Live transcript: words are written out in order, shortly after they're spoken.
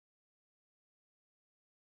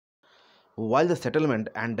While the settlement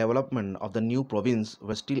and development of the new province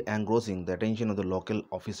were still engrossing the attention of the local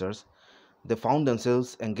officers, they found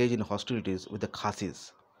themselves engaged in hostilities with the Khasis.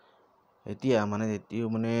 এতিয়া মানে এতিয়াও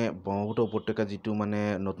মানে ব্ৰহ্মপুত্ৰ উপত্যকা যিটো মানে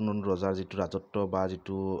নতুন নতুন ৰজাৰ যিটো ৰাজত্ব বা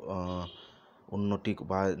যিটো উন্নতি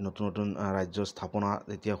বা নতুন নতুন ৰাজ্য স্থাপনা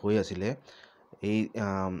যেতিয়া হৈ আছিলে এই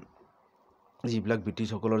যিবিলাক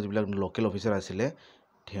ব্ৰিটিছসকলৰ যিবিলাক লোকেল অফিচাৰ আছিলে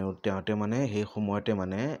তেওঁতে মানে সেই সময়তে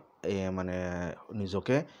মানে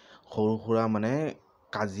নিজকে সৰু সুৰা মানে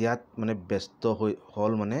কাজিয়াত মানে ব্যস্ত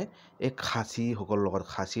হ'ল মানে এই খাচীসকলৰ লগত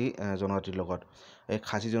খাচী জনজাতিৰ লগত এই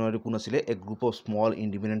খাচী জনজাতি কোন আছিলে এ group of small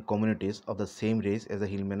independent communities of the same race as the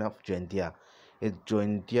হিলমেন of Jaintia এই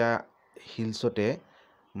জয়ন্তীয়া হিলছতে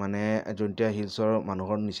মানে জয়ন্তীয়া হিলছৰ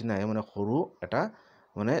মানুহৰ নিচিনাই মানে সৰু এটা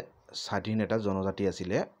মানে স্বাধীন এটা জনজাতি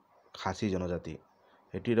আছিলে খাচী জনজাতি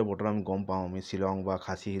সেইটো এটা বৰ্তমান আমি গম পাওঁ আমি শ্বিলং বা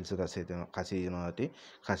খাচী হিলছত আছে খাচী জনজাতি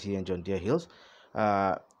খাচী and Jaintia hills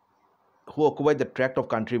who occupied the tract of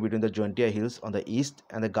country between the Jointia Hills on the east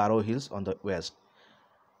and the Garo Hills on the west.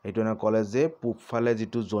 এইটো না কলেজ যে পূবফালে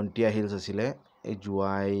যিটো জয়ন্তীয়া হিলছ আছিলে এই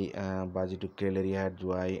জোৱাই বা যিটো কেৰেল এৰিয়াত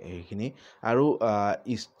জোৱাই সেইখিনি আৰু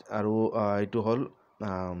ইষ্ট আৰু এইটো হ'ল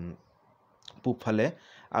পূবফালে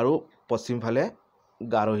আৰু পশ্চিমফালে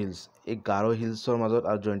গাৰো হিলছ এই গাৰো হিলছৰ মাজত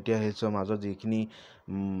আৰু জয়ন্তীয়া হিলছৰ মাজত যিখিনি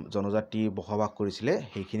জনজাতি বসবাস কৰিছিলে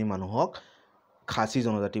সেইখিনি মানুহক খাচী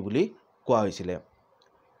জনজাতি বুলি কোৱা হৈছিলে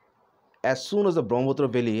As soon as the Brahmaputra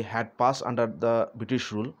Valley had passed under the British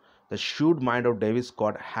rule, the shrewd mind of David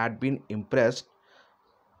Scott had been impressed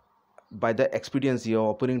by the expediency of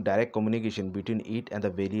opening direct communication between it and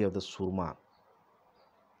the valley of the Surma.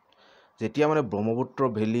 যেতিয়া মানে Brahmaputra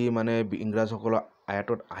valley মানে ইংৰাজসকলৰ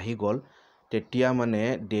আয়তত আহি গ'ল তেতিয়া মানে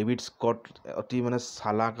David Scott অতি মানে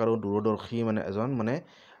চালাক আৰু দূৰদৰ্শী মানে এজন মানে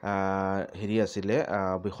হেৰি আছিলে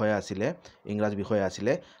বিষয়া আছিলে ইংৰাজ বিষয়া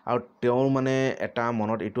আছিলে আৰু তেওঁৰ মানে এটা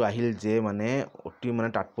মনত এইটো আহিল যে মানে অতি মানে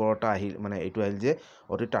তৎপৰতা আহিল মানে এইটো আহিল যে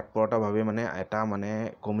অতি তৎপৰতাভাৱে মানে এটা মানে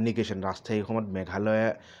কমিউনিকেশ্যন ৰাস্তা এই সময়ত মেঘালয়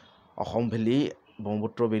অসম ভেলী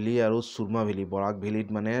ব্ৰহ্মপুত্ৰ ভেলী আৰু চুৰমা ভেলী বৰাক ভেলীত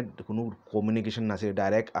মানে কোনো কমিউনিকেশ্যন নাছিলে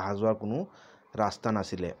ডাইৰেক্ট অহা যোৱাৰ কোনো ৰাস্তা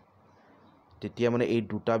নাছিলে তেতিয়া মানে এই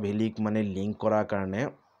দুটা ভেলীক মানে লিংক কৰাৰ কাৰণে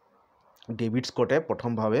ডেভিড স্কটে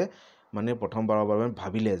প্ৰথমবাৰৰ বাবে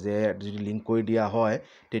ভাবিলে যে যদি লিংক কৰি দিয়া হয়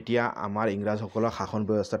তেতিয়া আমাৰ ইংৰাজসকলৰ শাসন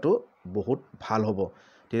ব্যৱস্থাটো বহুত ভাল হ'ব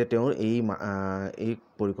তেতিয়া তেওঁৰ এই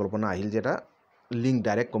পৰিকল্পনা আহিল যে এটা লিংক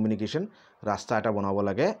ডাইৰেক্ট কমিউনিকেশ্যন ৰাস্তা এটা বনাব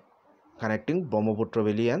লাগে connecting Brahmaputra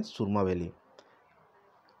valley and চুৰমা valley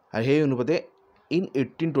আৰু সেই অনুপাতে in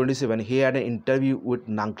 1827 he had an interview with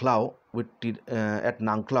Nangklao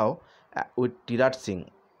with Tirat Singh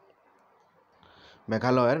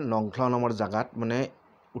মেঘালয়ৰ নংখ্লাও নামৰ জাগাত মানে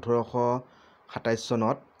 1827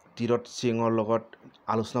 চনত তিৰত সিঙৰ লগত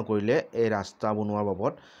আলোচনা কৰিলে এই ৰাস্তা বনোৱাৰ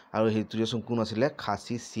বাবদ আৰু সেইটো কোন আছিলে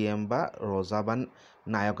খাচী চিএম বা ৰজাবান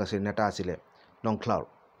নায়ক আছিল নেতা আছিলে নংখ্লাওৰ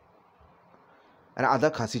and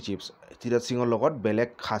other খাচী chiefs তিৰত সিঙৰ লগত বেলেগ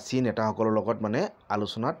খাচী নেতাসকলৰ লগত মানে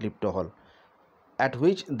আলোচনাত লিপ্ত হ'ল at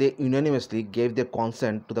which they unanimously gave their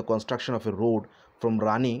consent to the construction of a road from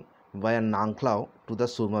Rani via Nangklao to the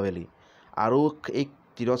Surma Valley. আৰু এই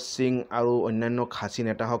তিৰত সিং আৰু অন্যান্য খাচী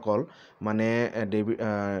নেতাসকল মানে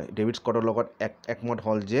ডেভিড স্কটৰ লগত একমত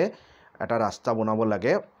হ'ল যে এটা ৰাস্তা বনাব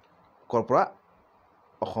লাগে ক'ৰ পৰা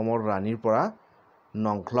অসমৰ ৰাণীৰ পৰা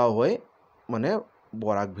নংখ্লাও হৈ মানে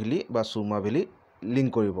বৰাক ভেলী বা চুৰমা ভেলী লিংক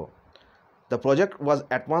কৰিব The project was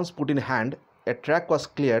at once put in hand. A track was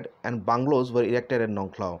cleared and bungalows were erected at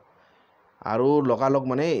Nongklao. আৰু লগালগ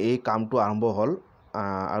মানে এই কামটো আৰম্ভ হ'ল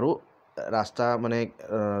আৰু ৰাস্তা মানে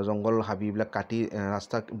জংগল হাবিবিলাক কাটি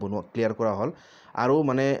ৰাস্তা বনোৱা ক্লিয়াৰ কৰা হ'ল আৰু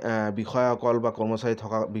মানে বিষয়াসকল বা কৰ্মচাৰী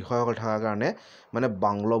থকা বিষয়াসকল থকাৰ কাৰণে মানে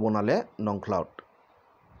বাংলো বনালে নংখ্লাওত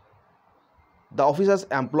The officers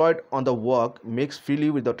employed on the work mixed freely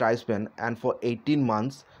with the tribesmen and for 18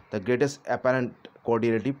 months the greatest apparent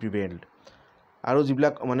cordiality prevailed. আৰু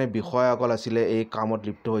যিবিলাক মানে বিষয়াসকল আছিলে এই কামত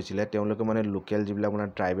লিপ্ত হৈছিলে তেওঁলোকে মানে লোকেল যিবিলাক মানে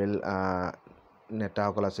ট্ৰাইবেল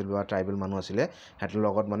নেতাসকল আছিল বা ট্ৰাইবেল মানুহ আছিলে হেতৰ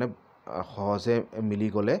লগত মানে সহজে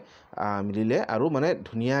মিলিলে আৰু মানে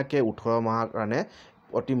ধুনীয়াকৈ 18 মাহৰ কাৰণে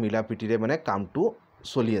অতি মিলা প্ৰীতিৰে মানে কামটো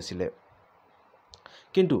চলি আছিলে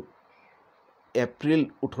কিন্তু এপ্ৰিল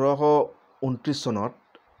 1829 চনত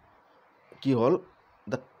কি হ'ল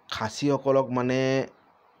দ্য খাচীসকলক মানে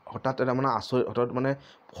হঠাৎ এটা মানে হঠাৎ মানে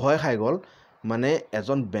ভয় খাই গ'ল মানে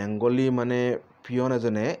এজন বেংগলী মানে পিয়ন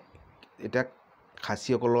এজনে এটা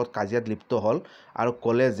খাচীসকলৰ লগত কাজিয়াত লিপ্ত হ'ল আৰু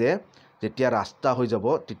ক'লে যে যেতিয়া ৰাস্তা হৈ যাব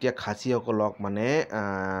তেতিয়া খাচীসকলক মানে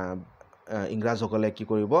ইংৰাজসকলে কি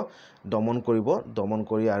কৰিব দমন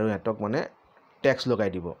কৰি আৰু সিহঁতক মানে টেক্স লগাই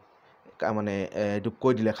দিব মানে এইটো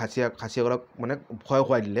কৈ দিলে খাচীয়াসকলক মানে ভয়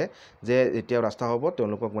খুৱাই দিলে যে যেতিয়া ৰাস্তা হ'ব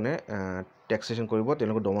তেওঁলোকক মানে টেক্সেশ্যন কৰিব,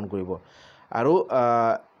 তেওঁলোকক দমন কৰিব। আৰু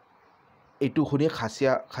এইটো শুনি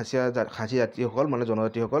খাচী জাতিসকল মানে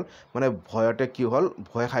জনজাতিসকল মানে ভয়তে কি হ'ল,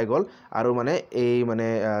 ভয় খাই গ'ল আৰু মানে এই মানে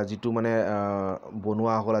যিটো মানে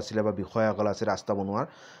বনোৱাসকল আছিলে বা বিষয়াসকল আছিল ৰাস্তা বনোৱাৰ,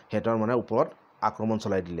 সিহঁতৰ মানে ওপৰত আক্ৰমণ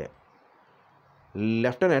চলাই দিলে।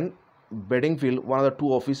 Lieutenant Bedingfield, one of the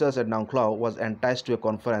 2 officers at Nongklao, was enticed to a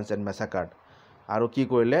conference and massacred. আৰু কি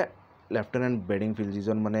কৰিলে, লেফটেনেণ্ট বেডিংফিল্ড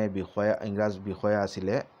যিজন মানে ইংৰাজ বিষয়া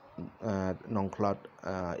আছিলে নংখলাত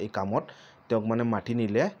এই কামত, তেওঁক মানে মাতি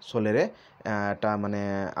নিলে চলেৰে এটা মানে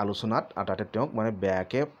আলোচনাত, আৰু তাতে তেওঁক মানে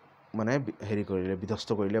বেয়াকৈ মানে হেৰি কৰিলে, বিধ্বস্ত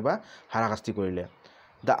কৰিলে বা হাৰাশাস্তি কৰিলে।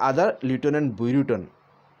 দ্য আদাৰ লিউটেনেণ্ট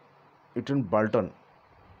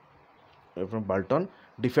বাৰ্টন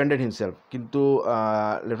ডিফেণ্ডেড হিমছেল্ফ, কিন্তু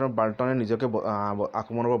লেফটেনেণ্ট বাৰ্টনে নিজকে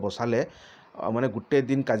আক্ৰমণৰ পৰা বচালে, মানে গোটেই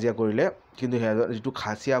দিন কাজিয়া কৰিলে, কিন্তু যিটো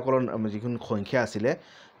খাচীয়াসকলৰ যিখন সংখ্যা আছিলে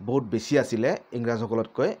বহুত বেছি আছিলে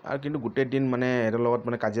ইংৰাজসকলতকৈ, আৰু কিন্তু গোটেই দিন মানে সিহঁতৰ লগত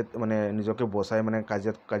মানে কাজিয়াত মানে নিজকে বচাই মানে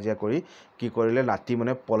কাজিয়া কৰি কি কৰিলে, ৰাতি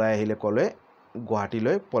মানে পলাই আহিলে, ক'লে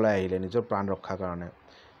গুৱাহাটীলৈ পলাই আহিলে নিজৰ প্ৰাণ ৰক্ষাৰ কাৰণে।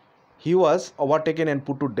 He was overtaken and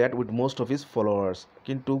put to death with most of his followers,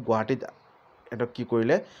 কিন্তু গুৱাহাটীত সিহঁতক কি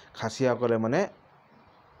কৰিলে, খাচীয়াসকলে মানে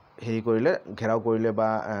হেৰি কৰিলে, ঘেৰাও কৰিলে বা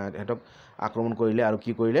সিহঁতক আক্ৰমণ কৰিলে, আৰু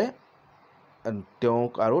কি কৰিলে,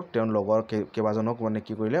 তেওঁক আৰু তেওঁৰ লগৰ কেইবাজনক মানে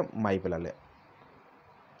কি কৰিলে, মাৰি পেলালে।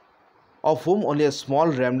 Of hmm only a small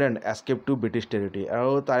ৰেমনেণ্ট escape two British territory,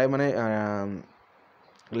 আৰু তাৰে মানে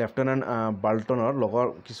লেফটেনেণ্ট বাৰ্টনৰ লগৰ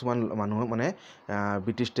কিছুমান মানুহ মানে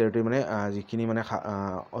ব্ৰিটিছ টেৰিটৰী মানে যিখিনি মানে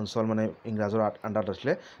অঞ্চল মানে ইংৰাজৰ আণ্ডাৰত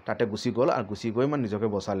আছিলে তাতে গুচি গ'ল, আৰু গুচি গৈ মানে নিজকে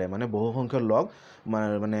বচালে। মানে বহুসংখ্যক লগ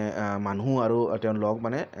মানে মানুহ আৰু তেওঁৰ লগ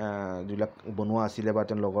মানে যিবিলাক বনোৱা আছিলে বা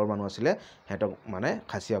তেওঁৰ লগৰ মানুহ আছিলে সিহঁতক মানে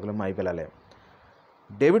খাচীয়াসকলে মাৰি পেলালে।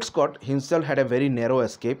 David Scott himself head A very narrow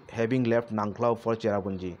escape, having left নাংখলাও for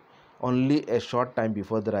Cherrapunji only a short time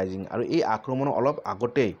before the rising, আৰু এই আক্ৰমণৰ অলপ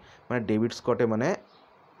আগতেই মানে ডেভিড স্কটে মানে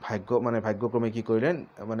ভাগ্যক্ৰমে কি কৰিলে,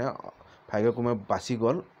 মানে ভাগ্যক্ৰমে বাচি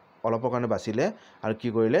গ'ল, অলপৰ কাৰণে বাচিলে, আৰু কি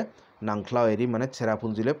কৰিলে, নাংখলাও এৰি মানে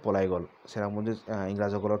চেৰাপুঞ্জীলৈ পলাই গ'ল। চেৰাপুঞ্জী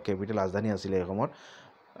ইংৰাজসকলৰ কেপিটেল ৰাজধানী আছিলে এই সময়ত,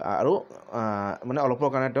 আৰু মানে অলপৰ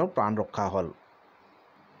কাৰণে তেওঁৰ প্ৰাণ ৰক্ষা হ'ল।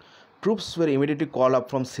 Troops were immediately called up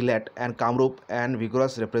from Sylhet and Kamrup and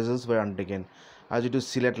vigorous reprisals were undertaken. আৰু যিটো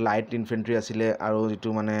চিলেট লাইট ইনফেণ্ট্ৰি আছিলে আৰু যিটো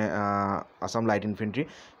মানে আছাম লাইট ইনফেণ্ট্ৰি,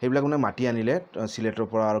 সেইবিলাক মানে মাতি আনিলে চিলেটৰ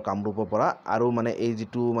পৰা আৰু কামৰূপৰ পৰা, আৰু মানে এই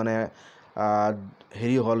যিটো মানে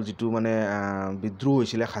হেৰি হ'ল, যিটো মানে বিদ্ৰোহ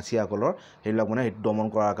হৈছিলে খাচীয়াসকলৰ, সেইবিলাক মানে সেইটো দমন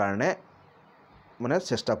কৰাৰ কাৰণে মানে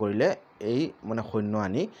চেষ্টা কৰিলে এই মানে সৈন্য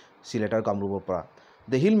আনি চিলেট আৰু কামৰূপৰ পৰা।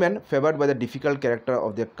 The হিলমেন ফেভাৰ্ড by the difficult character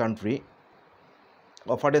of the country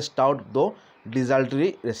offered A stout the' ডিজাল্টাৰী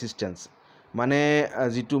resistance, মানে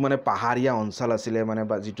যিটো মানে পাহাৰীয়া অঞ্চল আছিলে মানে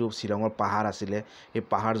বা যিটো শ্বিলঙৰ পাহাৰ আছিলে, সেই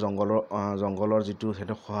পাহাৰ জংঘলৰ যিটো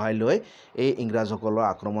সেইটো সহায় লৈ এই ইংৰাজসকলৰ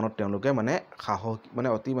আক্ৰমণত তেওঁলোকে মানে সাহস মানে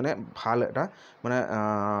অতি মানে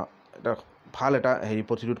ভাল এটা হেৰি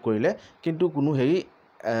প্ৰতিৰোধ কৰিলে, কিন্তু কোনো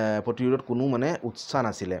প্ৰতিৰোধত কোনো মানে উৎসাহ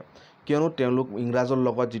নাছিলে, কিয়নো তেওঁলোক ইংৰাজৰ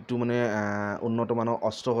লগত যিটো মানে উন্নতমানৰ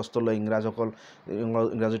অস্ত্ৰ শস্ত্ৰ লৈ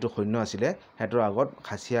ইংৰাজৰ যিটো সৈন্য আছিলে সিহঁতৰ আগত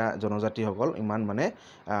খাচীয়া জনজাতিসকল ইমান মানে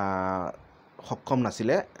সক্ষম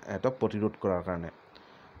নাছিলে সিহঁতক প্ৰতিৰোধ কৰাৰ কাৰণে।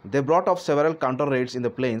 দে brought of several counter ৰেইডছ in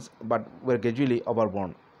the plains but ৱেৰ gradually অভাৰবৰ্ন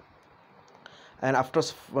and after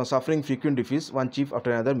suffering frequent ডিফিজ one chief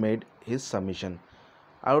after another made his সাবমিশ্যন,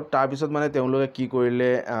 আৰু তাৰপিছত মানে তেওঁলোকে কি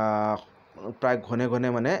কৰিলে, প্ৰায় ঘনে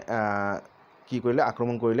মানে কি কৰিলে,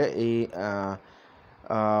 আক্ৰমণ কৰিলে এই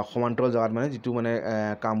সমান্তৰাল জেগাত মানে যিটো মানে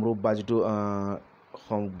কামৰূপ বা যিটো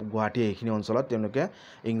গুৱাহাটী এইখিনি অঞ্চলত তেওঁলোকে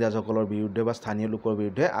ইংৰাজসকলৰ বিৰুদ্ধে বা স্থানীয় লোকৰ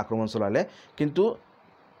বিৰুদ্ধে আক্ৰমণ চলালে, কিন্তু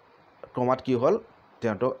ক্ৰমাৎ কি হ'ল,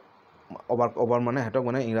 সিহঁতক মানে সিহঁতক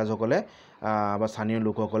মানে ইংৰাজসকলে বা স্থানীয়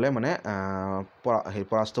লোকসকলে মানে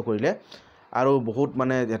পৰাস্ত কৰিলে, আৰু বহুত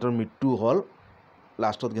মানে সিহঁতৰ মৃত্যু হ'ল।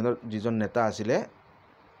 লাষ্টত সিহঁতৰ যিজন নেতা আছিলে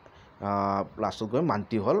লাষ্টত গৈ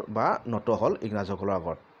মান্তি হ'ল বা নত হ'ল ইংৰাজসকলৰ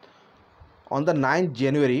আগত। On the 9th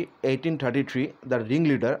January 1833, the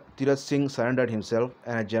ringleader Tiraj Singh surrendered himself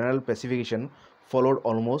and a general pacification followed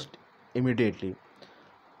almost immediately.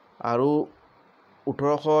 আৰু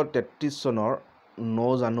 1833 চনৰ 9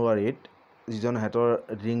 জানুৱাৰীত যিজন সিহঁতৰ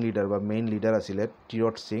ৰিং লিডাৰ বা মেইন লিডাৰ আছিলে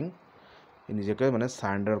টিৰথ সিং, নিজকে মানে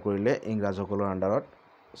চাৰেণ্ডাৰ কৰিলে, ইংৰাজসকলৰ আণ্ডাৰত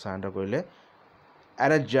চাৰেণ্ডাৰ কৰিলে।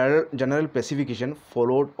 And A general পেচিফিকেশ্যন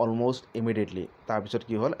followed almost immediately, তাৰপিছত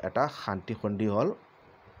কি হ'ল, এটা শান্তি সন্ধি হ'ল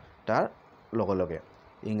তাৰ লগে লগে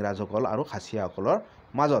ইংৰাজসকল আৰু খাচীয়াসকলৰ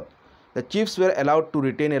মাজত। The চিফছ ৱেৰ allowed two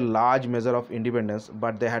retain A large measure of independence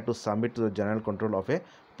but they head to submit to the general control of A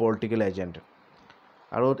political agent.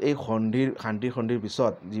 আৰু এই শান্তিৰ সন্ধিৰ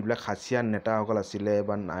পিছত যিবিলাক খাচীয়া নেতাসকল আছিলে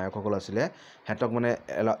বা নায়কসকল আছিলে হেতক মানে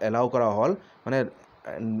এলাউ কৰা হ'ল মানে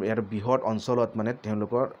ইয়াৰ বৃহৎ অঞ্চলত মানে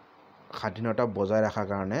তেওঁলোকৰ স্বাধীনতা বজাই ৰখাৰ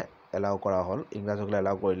কাৰণে এলাউ কৰা হ'ল ইংৰাজসকলে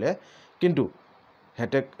এলাউ কৰিলে কিন্তু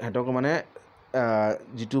হেতক মানে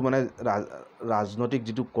যিটো মানে ৰাজনৈতিক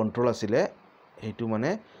যিটো কণ্ট্ৰল আছিলে সেইটো মানে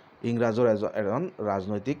ইংৰাজৰ এজন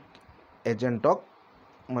ৰাজনৈতিক এজেণ্টক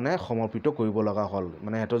মানে সমৰ্পিত কৰিব লগা হ'ল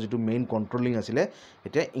মানে হেতৰ যিটো মেইন কণ্ট্ৰলিং আছিলে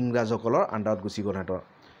এতিয়া ইংৰাজসকলৰ আণ্ডাৰত গুচি গ'ল হেতৰ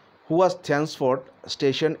who was thenceforth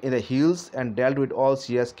stationed in the hills and dealt with all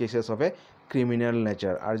serious cases of a criminal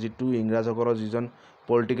nature আৰু যিটো ইংৰাজসকলৰ যিজন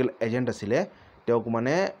পলিটিকেল এজেণ্ট আছিলে তেওঁক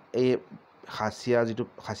মানে এই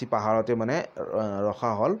খাচী পাহাৰতে মানে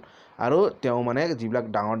ৰখা হ'ল আৰু তেওঁ মানে যিবিলাক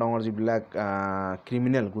ডাঙৰ যিবিলাক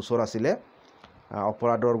ক্ৰিমিনেল গোচৰ আছিলে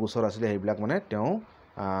অপৰাধৰ গোচৰ আছিলে সেইবিলাক মানে তেওঁ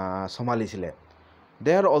চম্ভালিছিলে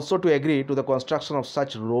They had also to agree to the construction of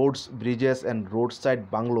such roads, bridges and roadside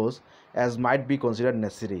bungalows as might be considered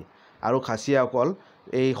necessary. আৰু খাচীয়াসকল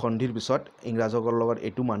এই সন্ধিৰ পিছত ইংৰাজসকলৰ লগত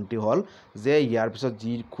এইটো মান্তি হ'ল যে ইয়াৰ পিছত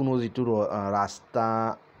যিকোনো যিটো ৰাস্তা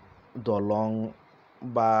দলং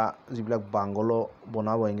বা যিবিলাক বাংগলো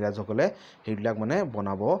বনাব ইংৰাজসকলে সেইবিলাক মানে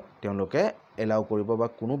বনাব তেওঁলোকে এলাউ কৰিব বা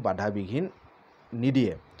কোনো বাধা বিঘিন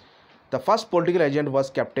নিদিয়ে The first political agent was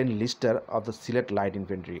Captain Lister of the Sylhet Light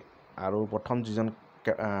Infantry আৰু প্ৰথম যিজন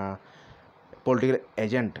পলিটিকেল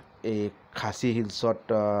এজেণ্ট এই খাচী হিলছত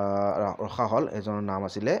ৰখা হ'ল এজনৰ নাম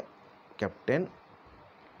আছিলে কেপ্টেইন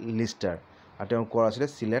লিষ্টাৰ আৰু তেওঁ ক'ৰ আছিলে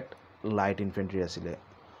চিলেট লাইট ইনফেণ্ট্ৰি আছিলে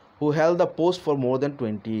হু হেল্ড দ্য পোষ্ট ফৰ মোৰ দেন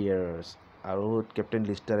 20 years আৰু কেপ্টেইন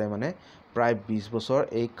লিষ্টাৰে মানে প্ৰায় 20 বছৰ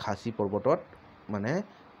এই খাচী পৰ্বতত মানে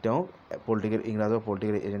তেওঁ ইংৰাজৰ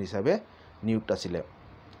পলিটিকেল এজেণ্ট হিচাপে নিযুক্ত আছিলে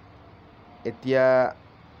এতিয়া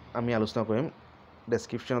আমি আলোচনা কৰিম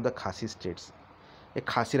description of the Khasi states এই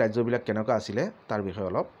খাচী ৰাজ্যবিলাক কেনেকুৱা আছিলে তাৰ বিষয়ে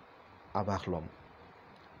অলপ আভাস ল'ম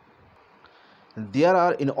There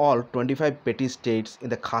are in all 25 petty states in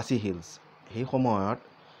the Khasi Hills. সেই সময়ত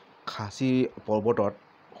খাচী পৰ্বতত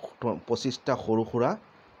 25টা সৰু সুৰা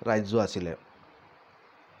ৰাজ্য আছিলে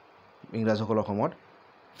ইংৰাজসকলৰ সময়ত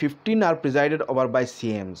 15 are presided over by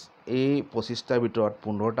CMs. এই 25টাৰ ভিতৰত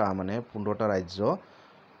 15টা ৰাজ্য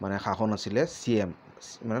মানে শাসন আছিলে CM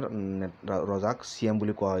মানে ৰজাক CM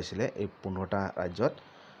বুলি কোৱা হৈছিলে এই 15টা ৰাজ্যত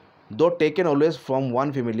though taken always from one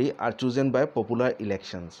family are chosen by popular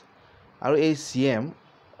elections আৰু এই CM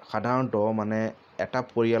সাধাৰণতে মানে এটা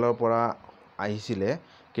পৰিয়ালৰ পৰা আহিছিলে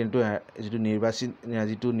কিন্তু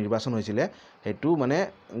যিটো নিৰ্বাচন হৈছিলে সেইটো মানে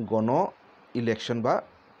গণ ইলেকশ্যন বা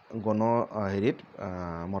গণ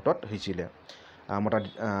মতত হৈছিলে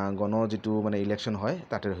গণ যিটো মানে ইলেকশ্যন হয়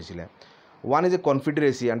তাতে হৈছিলে One is a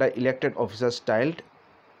confederacy under elected officers styled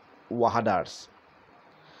wahadars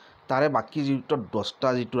তাৰে বাকি যিটো 10টা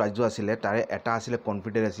যিটো ৰাজ্য আছিলে তাৰে এটা আছিলে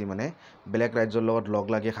কনফেডাৰেসি মানে বেলেগ ৰাজ্যৰ লগত লগ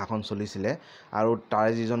লাগি শাসন চলিছিলে আৰু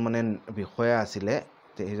তাৰে যিজন মানে বিষয়া আছিলে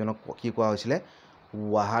সেইজনক কি কোৱা হৈছিলে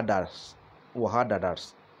ৱাহাদাৰ্স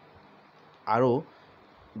আৰু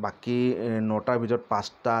বাকি 9টাৰ ভিতৰত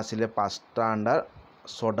 5টা আছিলে 5টা আণ্ডাৰ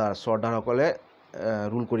চৰ্দাৰসকলে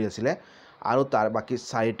ৰুল কৰি আছিলে আৰু তাৰ বাকি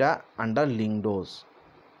 4টা under লিংডোজ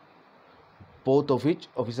both of which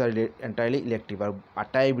officer entirely elective আৰু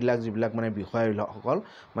আটাইবিলাক যিবিলাক মানে বিষয়াসকল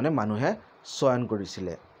মানে মানুহে চয়ন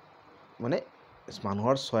কৰিছিলে মানে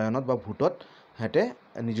মানুহৰ চয়নত বা ভোটত হেতে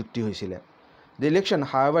নিযুক্তি হৈছিলে The election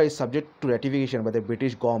however is subject to ratification by the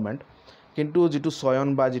British government কিন্তু যিটো চয়ন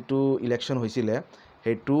বা যিটো ইলেকশ্যন হৈছিলে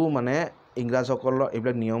হেতু মানে ইংৰাজসকলৰ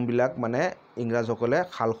এইবিলাক নিয়মবিলাক মানে ইংৰাজসকলে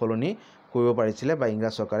খালখলনি কৰিব পাৰিছিলে বা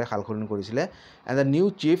ইংৰাজ চৰকাৰে খালখলনি কৰিছিলে and the new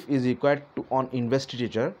chief is required to on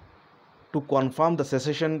investiture to confirm the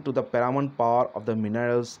cession to the paramount power of the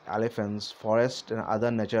minerals, elephants, forests and other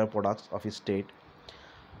natural products of his state.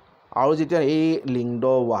 আৰু যেতিয়া এই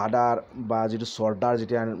লিংডো ৱাহাদাৰ বা যিটো চৰ্দাৰ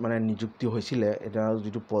যেতিয়া মানে নিযুক্তি হৈছিলে এটা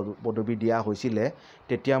যিটো পদবী দিয়া হৈছিলে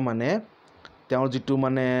তেতিয়া মানে তেওঁৰ যিটো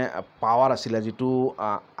মানে পাৱাৰ আছিলে যিটো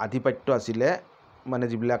আধিপত্য আছিলে মানে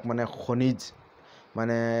যিবিলাক মানে খনিজ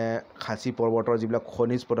মানে খাচী পৰ্বতৰ যিবিলাক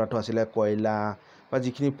খনিজ পদাৰ্থ আছিলে কয়লা বা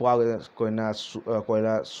যিখিনি পোৱা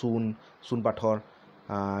কয়লা চূণ পাথৰ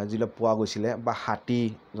যিবিলাক পোৱা গৈছিলে বা হাতী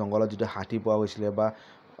জংগলত যিটো হাতী পোৱা গৈছিলে বা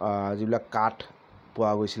যিবিলাক কাঠ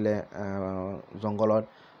পোৱা গৈছিলে জংগলত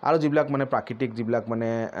আৰু যিবিলাক মানে প্ৰাকৃতিক যিবিলাক মানে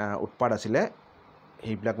উৎপাদ আছিলে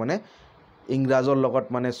সেইবিলাক মানে ইংৰাজৰ লগত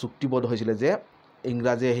মানে চুক্তিবদ্ধ হৈছিলে যে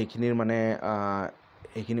ইংৰাজে সেইখিনিৰ মানে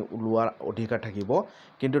সেইখিনি ওলোৱাৰ অধিকাৰ থাকিব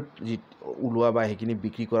কিন্তু ওলোৱা বা সেইখিনি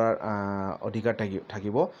বিক্ৰী কৰাৰ অধিকাৰ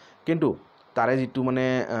থাকিব কিন্তু তাৰে যিটো মানে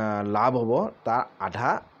লাভ হ'ব তাৰ আধা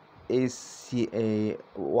এই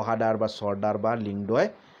ৱাহাদাৰ বা চৰ্দাৰ বা লিংডোই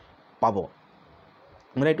পাব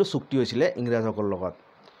মানে এইটো চুক্তি হৈছিলে ইংৰাজসকলৰ লগত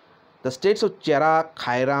The states of Chera,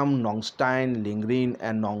 Khairam, Nongstein, Lingrin,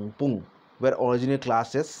 and Nongpung were originally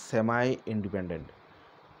classed as semi-independent.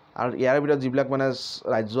 আৰু ইয়াৰ ভিতৰত যিবিলাক মানে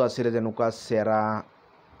ৰাজ্য আছিলে যেনেকুৱা চেৰা,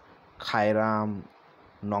 খাইৰাম,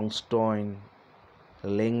 নংষ্টেইন,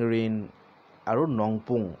 লেংৰিন আৰু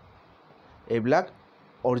নংপুং এইবিলাক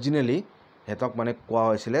অৰিজিনেলি হেতক মানে কোৱা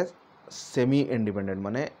হৈছিলে সেমি ইন্ডিপেন্ডেন্ট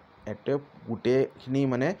মানে এতে গোটেইখিনি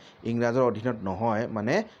মানে ইংৰাজৰ অধীনত নহয়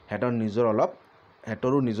মানে হেতৰ নিজৰ অলপ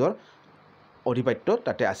হেতৰো নিজৰ অধিপত্য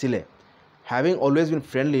তাতে আছিলে having always been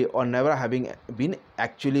friendly or never having been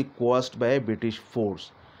actually coerced by a British force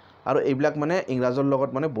আৰু এইবিলাক মানে ইংৰাজৰ লগত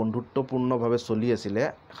মানে বন্ধুত্বপূৰ্ণভাৱে চলি আছিলে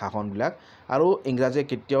শাসনবিলাক আৰু ইংৰাজে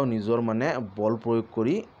কেতিয়াও নিজৰ মানে বল প্ৰয়োগ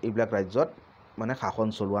কৰি এইবিলাক ৰাজ্যত মানে শাসন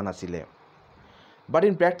চলোৱা নাছিলে But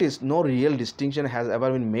in practice, no real distinction has ever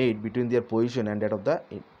been made between their position and that of the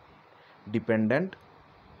dependent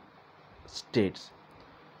states.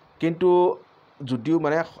 কিন্তু যদিও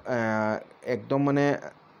মানে একদম মানে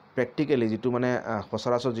প্ৰেক্টিকেলি যেটো মানে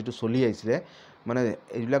সচৰাচৰ যেটো চলি আহিছিলে মানে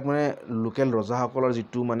এইবিলাক মানে লোকেল ৰজাসকলৰ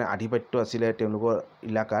যেটো মানে আধিপত্য আছিল তেওঁলোকৰ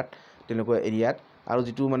ইলাকাত তেওঁলোকৰ এৰিয়াত আৰু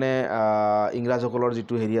যেটো মানে ইংৰাজসকলৰ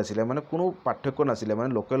যেটো হেৰি আছিল মানে কোনো পাৰ্থক্য নাছিল মানে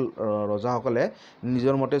লোকেল ৰজাসকলে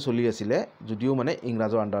নিজৰ মতে চলি আছিল যদিও মানে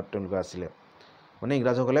ইংৰাজৰ আন্ডাৰত তেওঁলোক আছিল মানে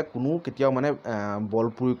ইংৰাজসকলে কোনো কেতিয়াও মানে বল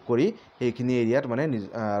প্ৰয়োগ কৰি এইখিনি এৰিয়াত মানে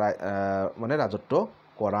মানে ৰাজত্ব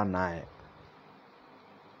কৰা নাই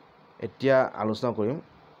এতিয়া আলোচনা কৰিম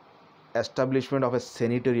establishment of a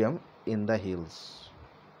sanitarium in the hills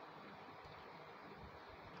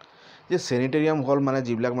যে sanitarium হল মানে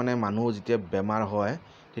যিবিলাক মানে মানুহ যেতিয়া বেমাৰ হয়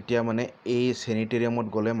তেতিয়া মানে এই sanitariumত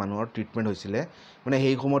গলে মানুহৰ ট্ৰিটমেন্ট হৈছিল মানে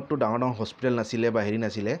সেই সময়তটো ডাঙৰ ডাঙৰ হস্পিটেল নাছিলে বা হেৰি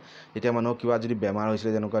নাছিলে যেতিয়া মানুহ কিবা যদি বেমাৰ হৈছিল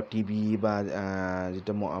যেনেকুৱা টিবি বা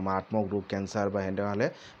যেটো মাৰাত্মক ৰোগ ক্যান্সাৰ বা হেনতে হলে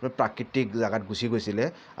প্ৰাকৃতিক জাগাত গুছি গৈছিল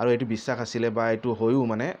আৰু এটো বিশ্বাস আছিল বা এটো হয়ও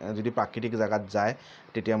মানে যদি প্ৰাকৃতিক জাগাত যায়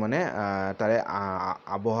তেতিয়া মানে তাৰে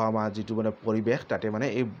আবহাওয়া যেটো মানে পৰিবেশ তাতে মানে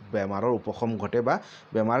এই বেমাৰৰ উপশম ঘটে বা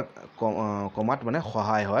বেমাৰ কমাত মানে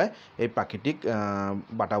সহায় হয় এই প্ৰাকৃতিক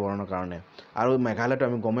বাতাবৰণৰ কাৰণে আৰু মেঘালয়ত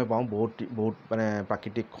আমি গমে পাওঁ বহুত মানে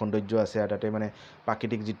প্ৰাকৃতিক সৌন্দৰ্য আছে তাতে মানে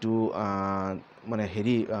প্ৰাকৃতিক যেটো মানে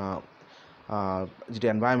হেৰি যেটো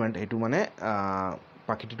এনভায়ৰনমেন্ট হেতু মানে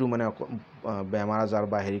প্ৰাকৃতিটো মানে বেমাৰ আজাৰ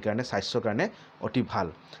বা হেৰি কাৰণে স্বাস্থ্যৰ কাৰণে অতি ভাল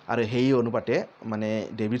আৰু হেই অনুপাতে মানে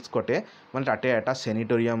ডেভিড স্কটে মানে তাতে এটা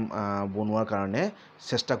সেনিটৰিয়াম বনোৱাৰ কাৰণে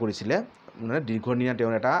চেষ্টা কৰিছিল মানে দীৰ্ঘদিনীয়া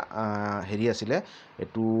তেওঁৰ এটা হেৰি আছিল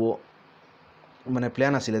এটো মানে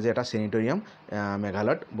প্ল্যান আছিল যে এটা সেনিটৰিয়াম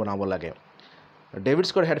মেঘালয়ত বনাব লাগে ডেভিড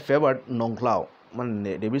স্কট had favored নংখ্লাও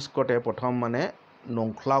মানে ডেভিড স্কটে প্ৰথম মানে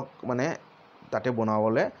নংখ্লাওক মানে তাতে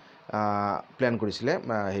বনাবলে প্ল্যান কৰিছিল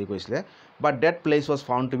হেৰি কৰিছিল but that place was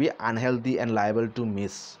found to be unhealthy and liable to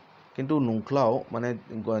miss কিন্তু নংখ্লাও মানে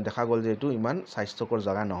দেখা গল যে এটো ইমান স্বাস্থ্যকৰ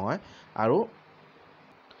জাগা নহয় আৰু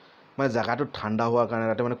মানে জাগাটো ঠাণ্ডা হোৱাৰ কাৰণে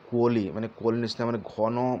তাতে মানে কুঁৱলী নিচিনা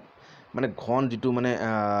মানে ঘন যেটো মানে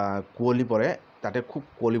কুঁৱলী পৰে তাতে খুব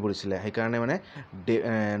কুঁৱলী পৰিছিল সেই কাৰণে মানে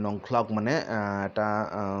নংখ্লাওক মানে এটা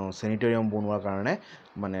সেনিটৰিয়াম বনোৱাৰ কাৰণে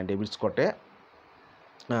মানে ডেভিড স্কটে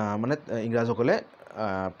মানে ইংৰাজসকলে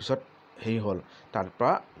পিছত হেৰি হল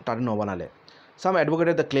তাৰ নবনালে Some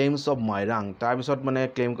advocated the claims of Moirang তাৰ পিছত মানে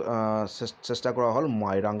ক্লেম চেষ্টা কৰা হল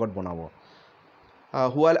ময়ৰাংগত বনাব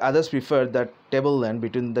while others preferred the tableland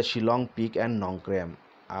between the Shillong Peak and Nongkrem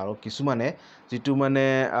আৰু কিছুমানে যেটো মানে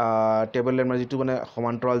টেবলল্যান্ড মানে যেটো মানে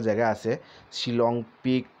সমান্তৰাল জায়গা আছে শিলং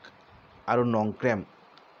পিক আৰু নংক্ৰেম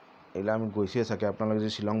এলা আমি গৈছে সাকে আপোনালোকে যে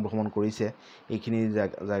শিলং ভ্ৰমণ কৰিছে এইখিনি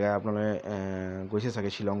জায়গা আপোনালোকে গৈছে সাকে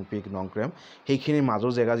শিলং পিক নংক্ৰেম সেইখিনি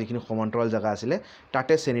মাজৰ জায়গা যিখিনি সমান্তৰাল জায়গা আছিল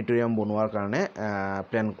তাতে সেনিটৰিয়াম বনোৱাৰ কাৰণে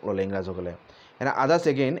প্ল্যান ললে ইংৰাজসকলে and others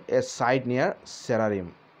again a site near Serarim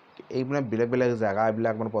এই মানে বেলেগ জায়গা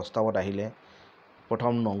বিলাক মানে প্ৰস্তাৱত আহিলে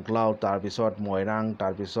প্ৰথম নংক্লাও তাৰ পিছত ময়ৰাং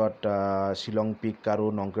তাৰ পিছত শিলং পিক আৰু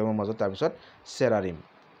নংক্ৰেমৰ মাজত তাৰ পিছত সেৰাৰিম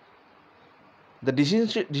The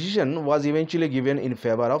decision was eventually given in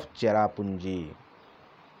favor of Cherrapunji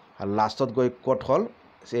and lastত গৈ কত হল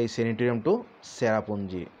এই সেনিটৰিয়ামটো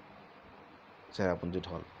চেৰাপুঞ্জিত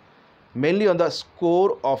হল mainly on the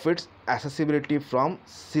score of its accessibility from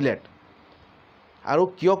Sylhet আৰু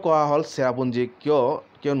কিয় কোৱা হল চেৰাপুঞ্জি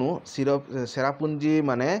কিয়নো চেৰাপুঞ্জি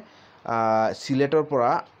মানে সিলেটৰ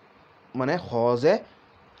পৰা মানে সহজে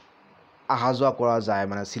আহা যোৱা কৰা যায়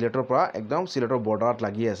মানে সিলেটৰ পৰা একদম সিলেটৰ বৰ্ডাৰত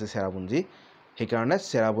লাগি আছে চেৰাপুঞ্জি সেই কাৰণে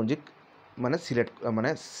চেৰাপুঞ্জিক মানে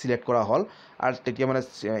সিলেক্ট কৰা হল আৰু তেতিয়া মানে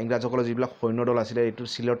ইংৰাজসকলৰ যিবিলাক সৈন্যদল আছিল এটো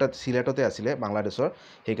সিলেটতে আছিল বাংলাদেশৰ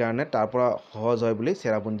সেই কাৰণে তাৰ পৰা সহজ হয় বুলি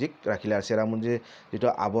চেৰাপুঞ্জিক ৰাখিলে আৰু চেৰাপুঞ্জি যেটো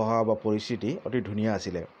আবহাওয়া বা পৰিস্থিতি অতি ধুনিয়া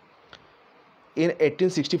আছিল In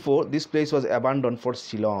 1864 this place was abandoned for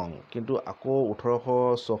Shillong কিন্তু আকৌ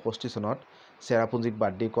 1864 চনত চেৰাপুঞ্জীক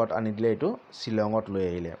বাদ দি ক'ত আনি দিলে এইটো শ্বিলঙত লৈ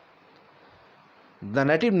আহিলে The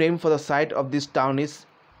native name for the site of this town is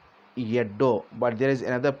Yeddo but there is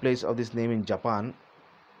another place of this name in Japan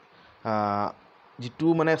যিটো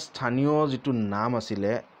মানে স্থানীয় যিটো নাম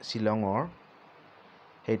আছিলে শ্বিলঙৰ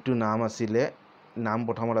সেইটো নাম আছিলে নাম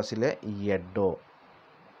প্ৰথমত আছিলে Yeddo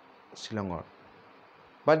শ্বিলঙৰ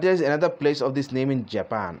but there is another place of this name in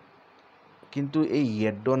Japan কিন্তু এই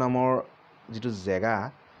Yeddo নামৰ যিটো জেগা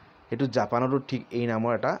সেইটো জাপানতো ঠিক এই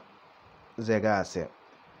নামৰ এটা জেগা আছে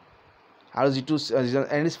আৰু যিটো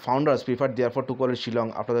and its founders preferred therefore to call it Shillong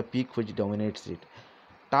after the peak which dominates it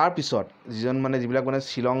তাৰ পিছত যিজন মানে যিবিলাক মানে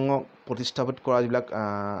শ্বিলঙক প্ৰতিষ্ঠাপিত কৰা যিবিলাক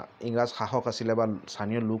ইংৰাজ শাসক আছিলে বা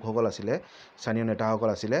স্থানীয় লোকসকল আছিলে স্থানীয় নেতাসকল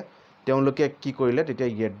আছিলে তেওঁলোকে কি কৰিলে তেতিয়া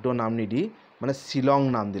Yeddo নাম নিদি মানে শ্বিলং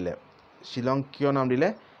নাম দিলে শ্বিলং কিয় নাম দিলে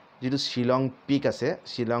যিটো শ্বিলং পিক আছে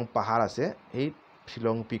শ্বিলং পাহাৰ আছে এই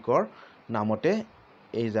শ্বিলং পিকৰ নামতে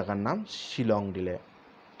এই জাগাৰ নাম শ্বিলং দিলে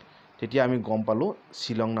তেতিয়া আমি গম পালো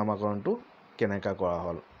শ্বিলং নামকৰণটো কেনেকা কৰা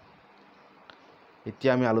হ'ল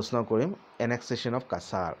এতিয়া আমি আলোচনা কৰিম annexation of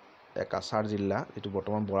কাছাৰ কাছাৰ জিলা যেটো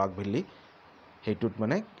বৰ্তমান বৰাক ভেলী হেতুত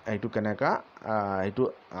মানে হেতু কেনেকা হেতু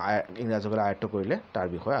ইংৰাজসকলে আয়ত্ত কৰিলে তাৰ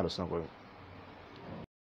বিষয়ে আলোচনা কৰিম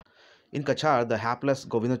In Kachar, the hapless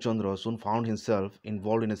Govinda Chandra soon found himself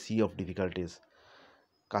involved in a sea of difficulties.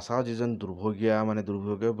 Cachar যিজন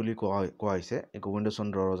দুৰ্ভগীয়া বুলি কোৱা হৈছে গোবিন্দ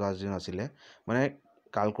চন্দ্ৰ ৰজা যিজন আছিলে মানে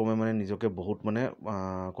কালক্ৰমে মানে নিজকে বহুত মানে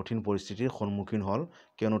কঠিন পৰিস্থিতিৰ সন্মুখীন হ'ল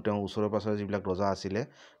কিয়নো তেওঁ ওচৰৰ পাছৰ যিবিলাক ৰজা আছিলে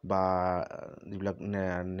বা যিবিলাক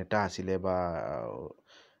নেতা আছিলে বা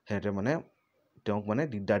হেতে মানে তেওঁক মানে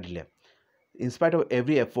দিগদাৰ দিলে In spite of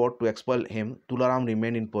every effort to expel him, Tularam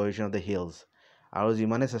remained in possession of the hills. আৰু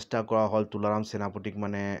যিমানে চেষ্টা কৰা হ'ল তুলাৰাম সেনাপতিক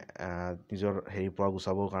মানে নিজৰ হেৰি পৰা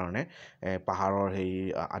গুচাবৰ কাৰণে পাহাৰৰ হেৰি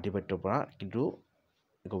আধিপত্যৰ পৰা কিন্তু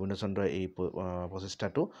গোবিন্দ চন্দ্ৰৰ এই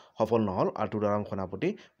প্ৰচেষ্টাটো সফল নহল আৰু তুলাৰাম সেনাপতি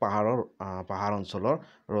পাহাৰ অঞ্চলৰ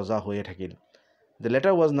ৰজা হৈয়ে থাকিল The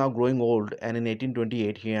latter was now growing old and in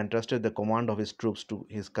 1828 he entrusted the command of his troops to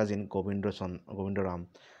his cousin Govindaram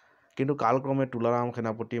কিন্তু কালক্ৰমে তুলাৰাম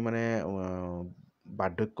সেনাপতি মানে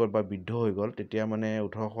বাৰ্ধক্যত বা বৃদ্ধ হৈ গল তেতিয়া মানে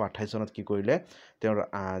 1828 চনত কি কৰিলে তেওঁৰ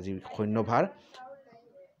যি সৈন্যভাৰ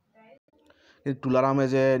তুলাৰামে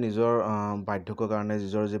যে নিজৰ বাৰ্ধক্যৰ কাৰণে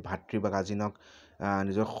নিজৰ যে ভাতৃ বা কাজিনক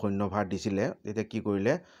নিজৰ সৈন্যভাৰ দিছিলে তেতিয়া কি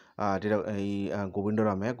কৰিলে তেতিয়া এই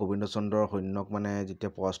গোবিন্দ চন্দ্ৰৰ সৈন্যক মানে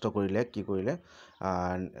যেতিয়া পৰাস্ত কৰিলে কি কৰিলে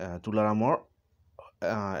তুলাৰামৰ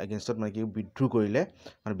এগেইনষ্টত মানে কি বিদ্ৰোহ কৰিলে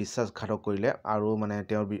মানে বিশ্বাসঘাতক কৰিলে আৰু মানে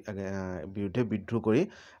তেওঁৰ বিৰুদ্ধে বিদ্ৰোহ কৰি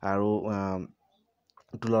আৰু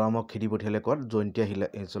তুলাৰামক খেদি পঠিয়ালে ক'ত জয়ন্তীয়া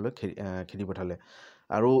হিলছলৈ খেদি পঠালে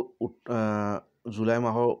আৰু জুলাই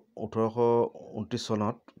মাহৰ 1829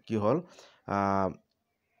 চনত কি হ'ল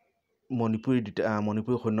মণিপুৰী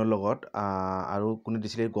সৈন্যৰ লগত আৰু কোনে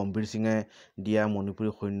দিছিলে গম্ভীৰ সিঙে দিয়া মণিপুৰী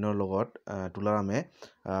সৈন্যৰ লগত তুলাৰামে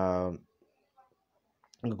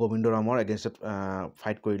গোবিন্দৰামৰ এগেইনষ্টত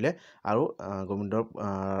ফাইট কৰিলে আৰু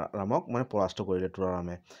গোবিন্দৰামক মানে পৰাস্ত কৰিলে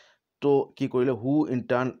তুলাৰামে তো কি কৰিলে হু in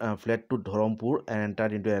turn fled two Dharampur and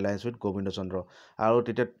entered into alliance with Gobinda চন্দ্ৰ আৰু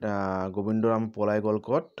তেতিয়া গোবিন্দৰাম পলাই গ'ল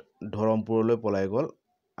ক'ত ধৰমপুৰলৈ পলাই গ'ল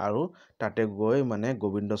আৰু তাতে গৈ মানে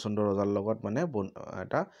গোবিন্দ চন্দ্ৰ ৰজাৰ লগত মানে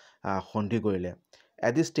এটা সন্ধি কৰিলে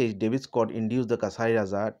At this stage, David Scott induced the Kasari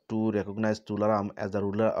Raja to recognize Tularam as the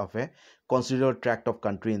ruler of a considerable tract of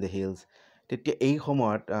country in the hills. তেতিয়া এই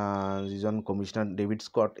সময়ত যিজন কমিশনাৰ ডেভিড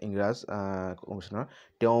স্কট ইংৰাজ কমিশনাৰ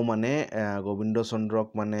তেওঁ মানে গোবিন্দ চন্দ্ৰক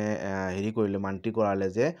মানে হেৰি কৰিলে মান্তি কৰালে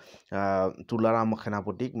যে তুলাৰাম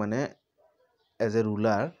সেনাপতিক মানে এজ এ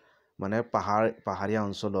ৰুলাৰ মানে পাহাৰীয়া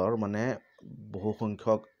অঞ্চলৰ মানে বহু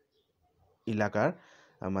সংখ্যক ইলাকাৰ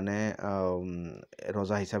মানে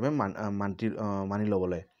ৰজা হিচাপে মানি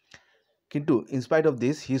ল'বলৈ কিন্তু in spite of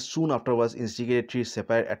this he soon afterwards instigated 3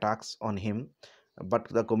 separate attacks on him but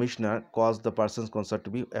the commissioner caused the persons concerned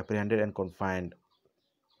to be apprehended and confined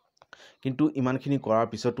কিন্তু ইমানখিনি কৰাৰ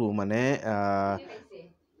পিছতো মানে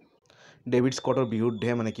ডেভিড স্কটৰ বিৰুদ্ধে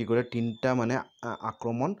মানে কি কৰে তিনটা মানে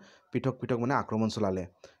আক্ৰমণ পৃথক মানে আক্ৰমণ চলালে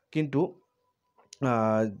কিন্তু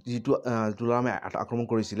যিটো তুলাৰামে আক্ৰমণ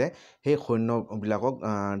কৰিছিলে সেই সৈন্যবিলাকক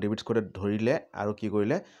ডেভিড স্কটে ধৰিলে আৰু কি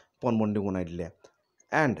কৰিলে পণবন্দী বনাই দিলে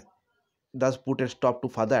and thus put a stop to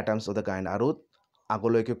further attempts of the kind আৰু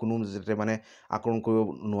আগলৈকে কোনো যেতে মানে আক্ৰমণ কৰিব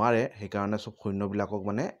নোৱাৰে সেইকাৰণে সব সৈন্যবিলাকক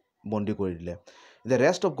মানে বন্দী কৰি দিলে The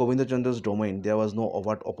rest of Govinda Chandra's domain there was no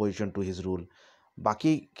overt opposition to his rule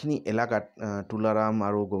বাকিখিনি এলাকাত তুলাৰাম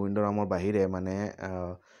আৰু গোবিন্দৰামৰ বাহিৰে মানে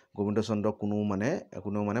গোবিন্দ চন্দ্ৰ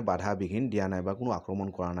কোনো মানে বাধা বিঘিন দিয়া নাই বা কোনো আক্ৰমণ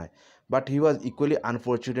কৰা নাই but he was equally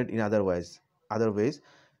unfortunate in other ways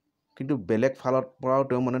কিন্তু বেলেগ ফালৰ পৰাও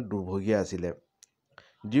তেওঁ মানে দুৰ্ভগীয়া আছিলে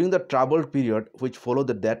During the troubled period which followed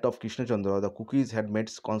the death of Krishna Chandra, the Kukis had made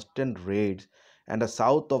constant raids, and the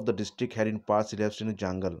south of the district had in parts relapsed into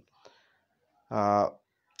jungle.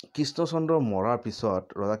 Krishnachandra মৰাৰ পিছত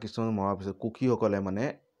ৰজা কৃষ্ণচন্দ্ৰ মৰাৰ পিছত কুকিসকলে মানে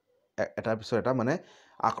এটাৰ পিছত এটা মানে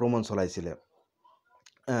আক্ৰমণ চলাইছিলে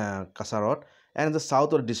কাছাৰত and the south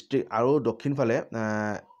of district আৰু দক্ষিণ ফালে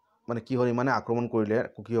মানে কি হ'ল ইমানে আক্ৰমণ কৰিলে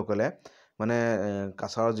কুকিসকলে মানে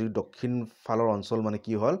কাছাৰৰ যি দক্ষিণ ফালৰ অঞ্চল মানে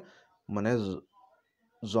কি হ'ল মানে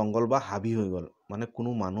জংগল বা হাবি হৈ গ'ল মানে কোনো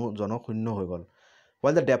মানুহ জনশূন্য হৈ গ'ল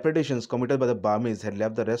while the depredations committed by the Burmese had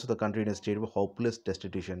left the rest of the country in a state of hopeless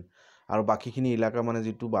destitution আৰু বাকীখিনি ইলাকা মানে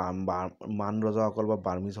যিটো মান ৰজাসকল বা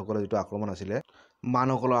বাৰ্মিজসকলৰ যিটো আক্ৰমণ আছিলে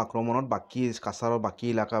মানসকলৰ আক্ৰমণত বাকী কাছাৰৰ বাকী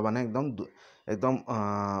ইলাকা মানে একদম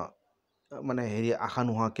মানে হেৰি আশা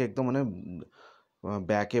নোহোৱাকৈ একদম মানে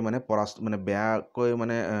বেয়াকৈ মানে মানে বেয়াকৈ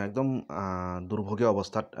মানে একদম দুৰ্ভগীয়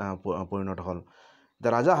অৱস্থাত পৰিণত হ'ল The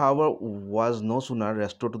Raja, however, was no sooner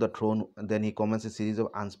restored to the throne than he commenced a series of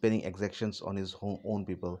unsparing exactions on his own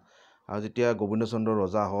people. আৰু যেতিয়া গোবিন্দ চন্দ্ৰ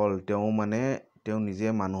ৰজা হ'ল তেওঁ নিজে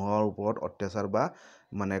মানুহৰ ওপৰত অত্যাচাৰ বা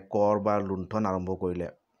মানে কৰ বা লুণ্ঠন আৰম্ভ কৰিলে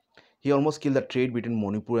He almost killed the trade between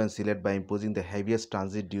Manipur and Sylhet by imposing the heaviest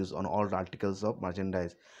transit dues on all articles of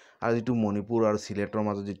merchandise. আৰু যিটো মণিপুৰ আৰু চিলেটৰ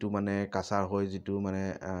মাজত যিটো মানে কাছাৰ হৈ যিটো মানে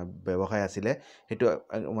ব্যৱসায় আছিলে সেইটো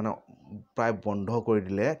মানে প্ৰায় বন্ধ কৰি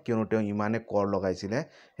দিলে কিয়নো তেওঁ ইমানে কৰ লগাইছিলে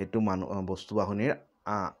সেইটো বস্তু বাহনীৰ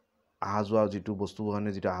অহা যোৱা যিটো বস্তু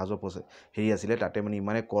বাহনীৰ যিটো অহা যোৱা হেৰি আছিলে তাতে মানে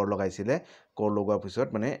ইমানে কৰ লগাইছিলে কৰ লগোৱাৰ পিছত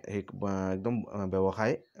মানে সেই একদম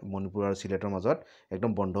ব্যৱসায় মণিপুৰ আৰু চিলেটৰ মাজত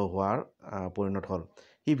একদম বন্ধ হোৱাৰ পৰিণত হ'ল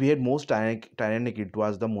He behaved most tyrannically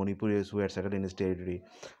towards the Manipuris who had settled in his territory.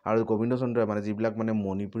 আৰু গোবিন্দ চন্দ্ৰই মানে যিবিলাক মানে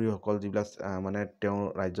মণিপুৰীসকল যিবিলাক মানে তেওঁৰ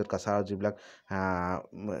ৰাজ্যত কাছাৰত যিবিলাক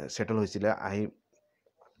ছেটেল হৈছিলে আহি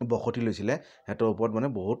বসতি লৈছিলে সিহঁতৰ ওপৰত মানে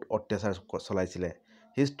বহুত অত্যাচাৰ চলাইছিলে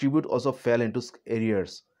His tribute also fell into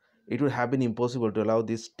arrears. It would have been impossible to allow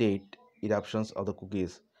these state eruptions of the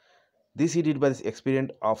Kukis. This he did by this experiment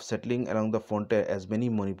of settling along the frontier as many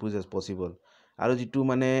Manipuris as possible. আৰু যিটো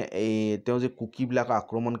মানে এই তেওঁ যে কুকিবিলাক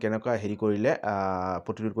আক্ৰমণ কেনেকুৱা হেৰি কৰিলে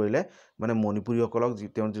প্ৰতিৰোধ কৰিলে মানে মণিপুৰীসকলক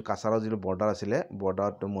তেওঁৰ যি কাছাৰৰ যিটো বৰ্ডাৰ আছিলে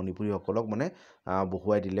বৰ্ডাৰত মণিপুৰীসকলক মানে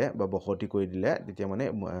বহুৱাই দিলে বা বসতি কৰি দিলে তেতিয়া মানে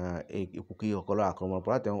এই কুকিসকলৰ আক্ৰমণৰ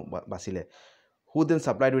পৰা তেওঁ বাচিলে Who then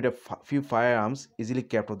supplied with a few firearms easily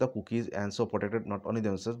kept of the Kukis and so protected not only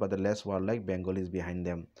themselves but the less warlike Bengalis behind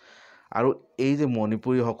them. আৰু এই যে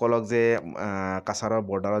মণিপুৰীসকলক যে কাছাৰৰ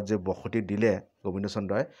বৰ্ডাৰত যে বসতি দিলে গোবিন্দ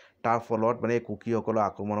চন্দ্ৰই তাৰ ফলত মানে কুকিসকলৰ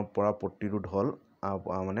আক্ৰমণৰ পৰা প্ৰতিৰোধ হ'ল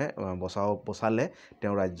মানে বচালে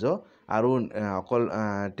তেওঁৰ ৰাজ্য আৰু অকল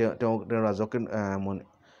তেওঁ ৰাজ্যকে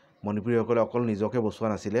মণিপুৰীসকলে অকল নিজকে বচোৱা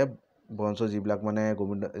নাছিলে বৰঞ্চ যিবিলাক মানে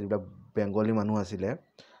যিবিলাক বেংগলী মানুহ আছিলে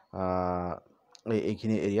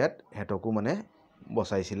এইখিনি এৰিয়াত হেতকো মানে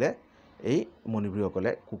বচাইছিলে এই মণিপুৰীসকলে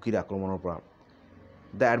কুকিৰ আক্ৰমণৰ পৰা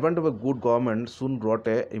The advent of a good government soon brought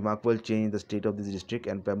a remarkable change in the state of this district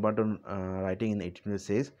and Pemberton writing in 1800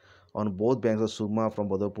 says on both banks of Surma from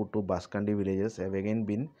Badapur to Baskandi villages have again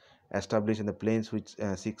been established in the plains which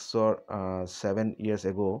 6 or 7 years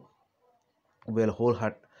ago were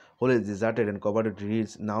wholly deserted and covered with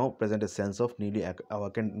reeds now present a sense of newly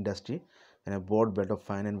awakened industry and a broad belt of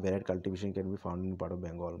fine and varied cultivation can be found in part of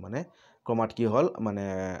Bengal মানে ক্ৰমাৎ কি হ'ল মানে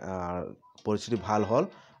পৰিস্থিতি ভাল হ'ল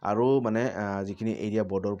আৰু মানে যিখিনি এৰিয়া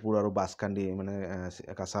বদৰপুৰ আৰু বাছকান্দি মানে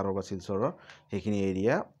কাছাৰৰ বা শিলচৰৰ সেইখিনি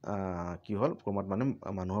এৰিয়া কি হ'ল ক্ৰমাৎ মানে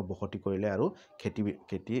মানুহৰ বসতি কৰিলে আৰু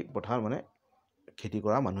খেতি পথাৰ মানে খেতি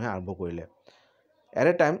কৰা মানুহে আৰম্ভ কৰিলে At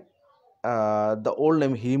a time the old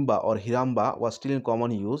name Hirimba or Hiramba was still in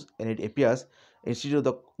common use and it appears instead of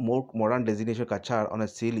the more modern designation Kachar on a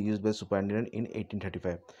seal used by superintendent in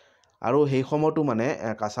 1835 আৰু সেই সময়তো মানে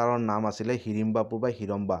কাছাৰৰ নাম আছিলে হিৰিম্বাপুৰ বা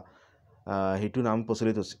হিৰম্বা সেইটো নাম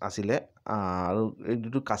প্ৰচলিত আছিলে আৰু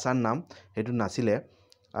যিটো কাছাৰ নাম সেইটো নাছিলে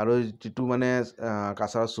আৰু যিটো মানে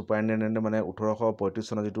কাছাৰৰ সুপাৰিনটেণ্ডেণ্টে মানে 1835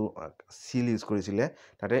 চনত যিটো সিল ইউজ কৰিছিলে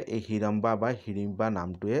তাতে এই হিৰম্বা বা হিৰিম্বা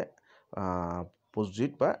নামটোৱে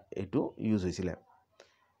প্ৰযোজিত বা এইটো ইউজ হৈছিলে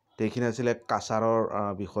এইখিনি আছিলে কাছাৰৰ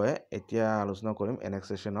বিষয়ে এতিয়া আলোচনা কৰিম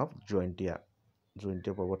এনেক্সেশ্যন অফ জয়ন্তীয়া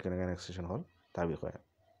পৰ্বত কেনেকৈ এনেক্সেশ্যন হ'ল তাৰ বিষয়ে